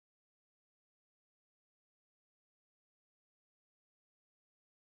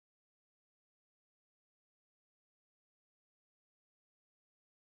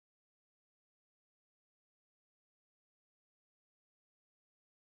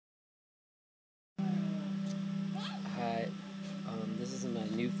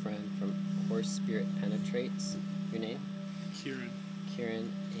new friend from Horse Spirit Penetrates. Your name?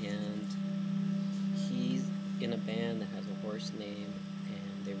 Kieran, and he's in a band that has a horse name,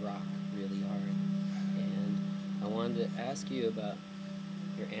 and they rock really hard. And I wanted to ask you about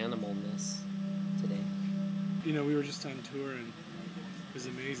your animalness today. You know, we were just on tour, and it was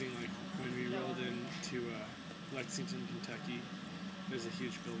amazing. Like when we rolled into Lexington, Kentucky, there's a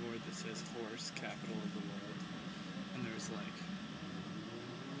huge billboard that says "Horse, Capital of the World," and there's like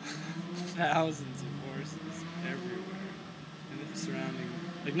thousands of horses everywhere, and it's surrounding,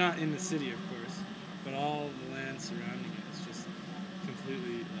 like not in the city, of course, but all the land surrounding it is just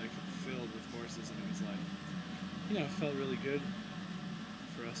completely like filled with horses, and it was like, you know, it felt really good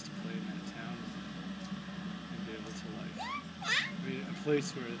for us to play in that town and be able to like, I mean, a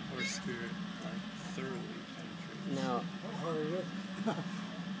place where the horse spirit like thoroughly penetrates. Now,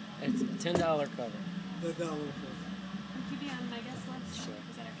 it's a $10 cover. $10 cover. Would you be on my guest list? Sure.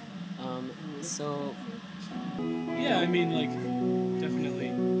 Is that okay? So, Yeah, I mean, like, definitely.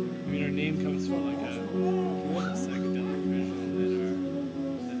 I mean, our name comes from like a psychedelic vision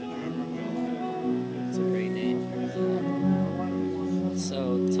that our armor will. it's a great name.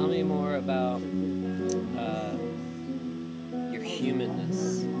 So, tell me more about your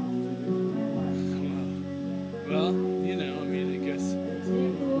humanness. Well, you know, I mean, I guess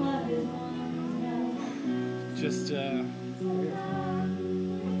just feel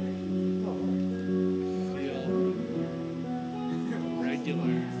regular,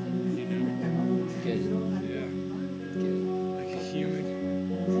 you know. Good. Yeah, Good. like a human.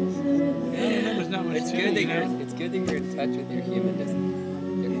 I don't know, there's not much It's to good it, that you know? it's good that you're in touch with your humanness.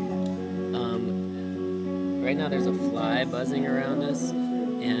 Right now there's a fly buzzing around us,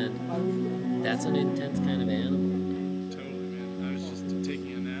 and that's an intense kind of animal. Totally, man. I was just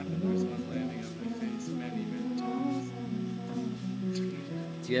taking a nap and there was one landing on my face many, many times.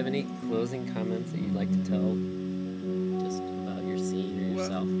 Do you have any closing comments that you'd like to tell just about your scene or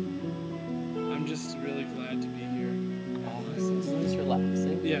yourself? I'm just really glad to be here. It's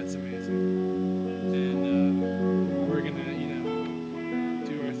relaxing. Yeah, it's amazing. And we're gonna, you know,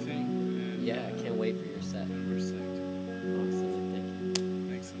 do our thing. And, Yeah, I can't wait for your set. we're psyched. Awesome, thank you.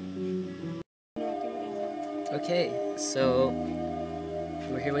 Thanks so much. Okay, so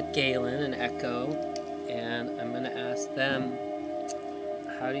we're here with Galen and Echo, and I'm going to ask them,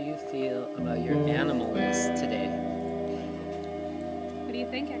 how do you feel about your animalness today? What do you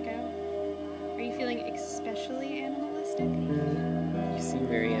think, Echo? Are you feeling especially animalistic? You seem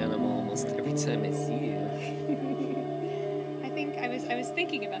very animal almost every time I see you. I was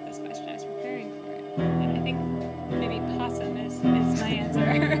thinking about this question. I was preparing for it. And I think maybe possum is my answer.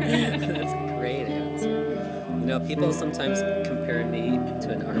 That's a great answer. You know, people sometimes compare me to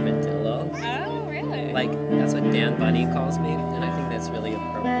an armadillo. Oh, really? Like, that's what Dan Bunny calls me, and I think that's really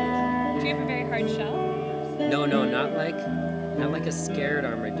appropriate. Do you have a very hard shell? No, not like a scared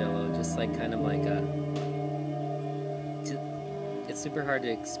armadillo, just like kind of like a... It's super hard to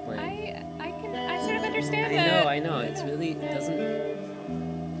explain. I sort of understand that. I know. It's really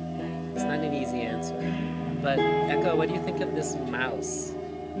it's not an easy answer. But Echo, what do you think of this mouse?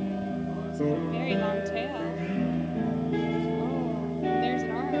 It's a very long tail. Oh, there's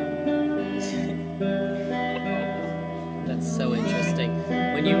an arm. That's so interesting.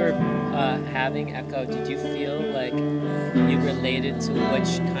 When you were having Echo, did you feel like you related to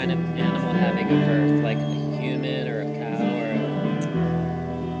which kind of animal having a birth, like a human or a cow or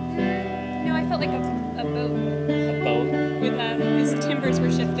No, I felt like a boat a boat? with whose timbers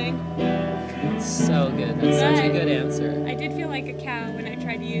were shifting. So good. That's such a good answer. I did feel like a cow when I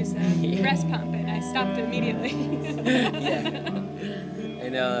tried to use the breast pump, and I stopped immediately. Yeah. I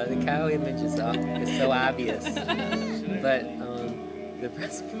know, the cow image is so obvious. But the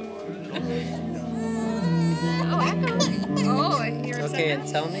breast. Oh, Echo. Oh, you're upset Okay, now? and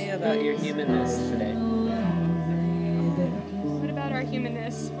tell me about your humanness today. What about our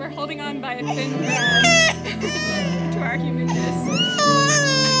humanness? We're holding on by a thin thread to our humanness.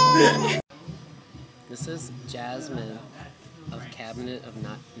 This is Jasmine of Cabinet of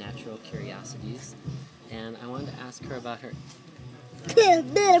Natural Curiosities, and I wanted to ask her about her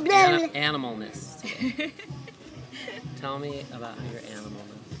animalness today. Tell me about your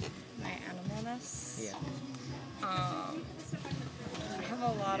animalness. My animalness? Yeah. I have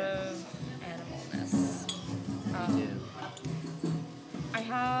a lot of animalness. You do. I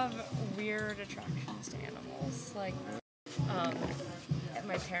have weird attractions to animals. Like, at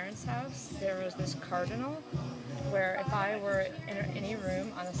my parents' house, there was this cardinal where if I were in any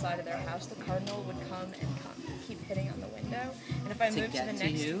room on the side of their house, the cardinal would come and keep hitting on the window. And if I moved to the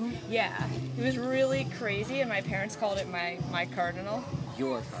next, yeah, it was really crazy. And my parents called it my cardinal.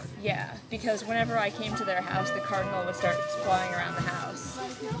 Your cardinal. Yeah, because whenever I came to their house, the cardinal would start flying around the house.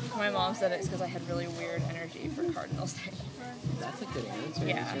 My mom said it's because I had really weird energy for cardinals. That's a good answer.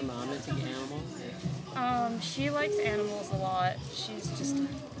 Yeah. Is your mom into animals? She likes animals a lot. She's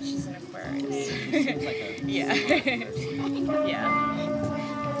an Aquarius. Seems like a yeah. smart person. Yeah.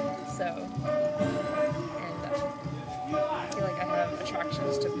 So, and I feel like I have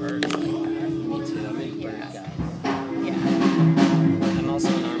attractions to birds like that. Me too. I'm a bird Yeah. guy. Yeah. I'm also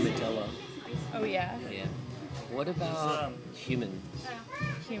an armadillo. Oh yeah. Yeah. What about humans?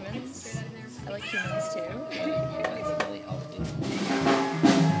 Humans. I like humans too. Yeah, that's really healthy.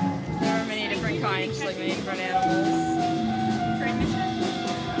 There are many different kinds, like many different animals.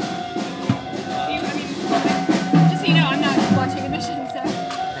 Just so you know, I'm not watching a mission, so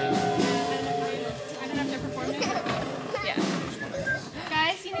I don't have to perform it. Yeah.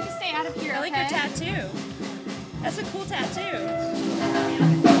 Guys, you need to stay out of here. I like your tattoo. That's a cool tattoo.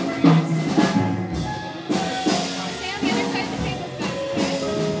 Stay on the other side of the tables, guys, okay?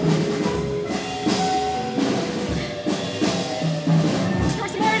 For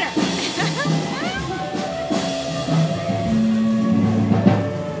some murder.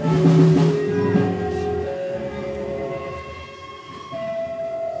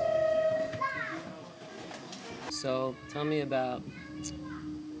 So, tell me about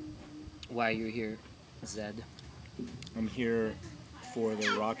why you're here, Zed. I'm here for the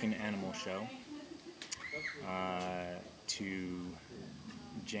Rockin' Animal Show to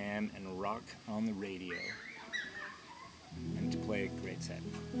jam and rock on the radio and to play a great set.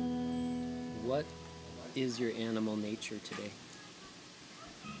 What is your animal nature today?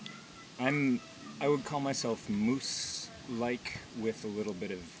 I would call myself moose-like with a little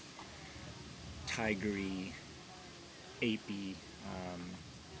bit of tigery, apey,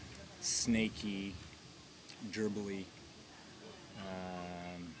 snaky, gerbily,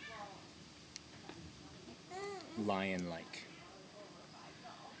 lion-like.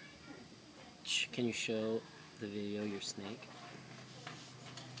 Can you show the video your snake?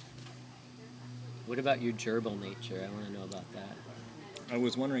 What about your gerbil nature? I want to know about that. I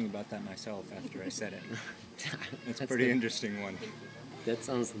was wondering about that myself after I said it. It's a That's pretty the- interesting one. That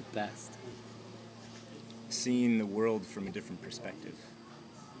sounds the best. Seeing the world from a different perspective.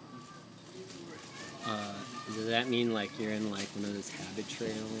 Does that mean like you're in like one of those habit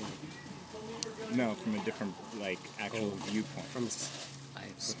trail? No, from a different, like, actual viewpoint. From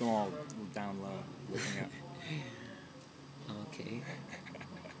Small, down low, looking up. Okay.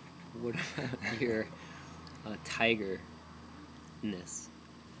 What about your tigerness?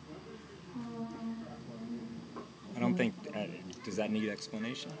 I don't think, does that need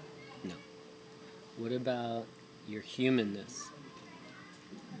explanation? No. What about your humanness?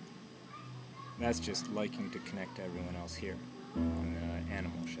 That's just liking to connect to everyone else here on the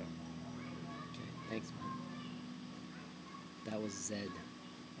Animal Show. Okay, thanks, man. That was Zed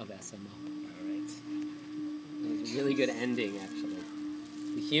of S.M.O. Alright. It was a really good ending, actually.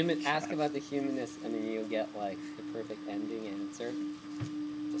 The human. Ask about the humanness, and then you'll get like the perfect ending answer.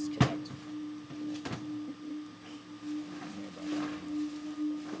 Just connect.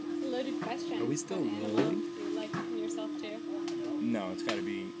 It's a loaded question. Are we still An animal. rolling? You like yourself too? No, it's got to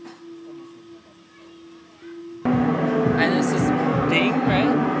be. And this is Ding,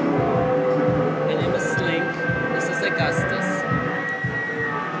 right? My name is Slink. This is Augustus.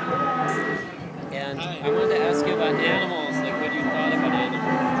 And I wanted to ask you about animals, like what you thought about animals.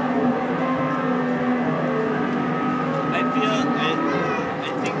 I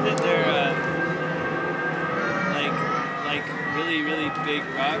think that they're like really, really big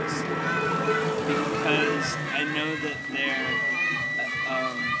rocks because I know that they're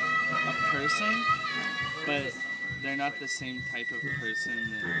a person, but they're not the same type of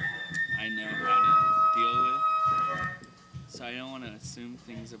person that I know how to deal with. So I don't want to assume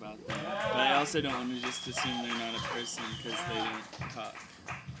things about them. But I also don't want to just assume they're not a person because they don't talk.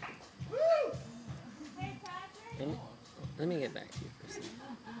 Let me get back to you for a second.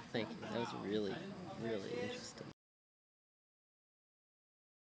 Thank you. That was really, really interesting.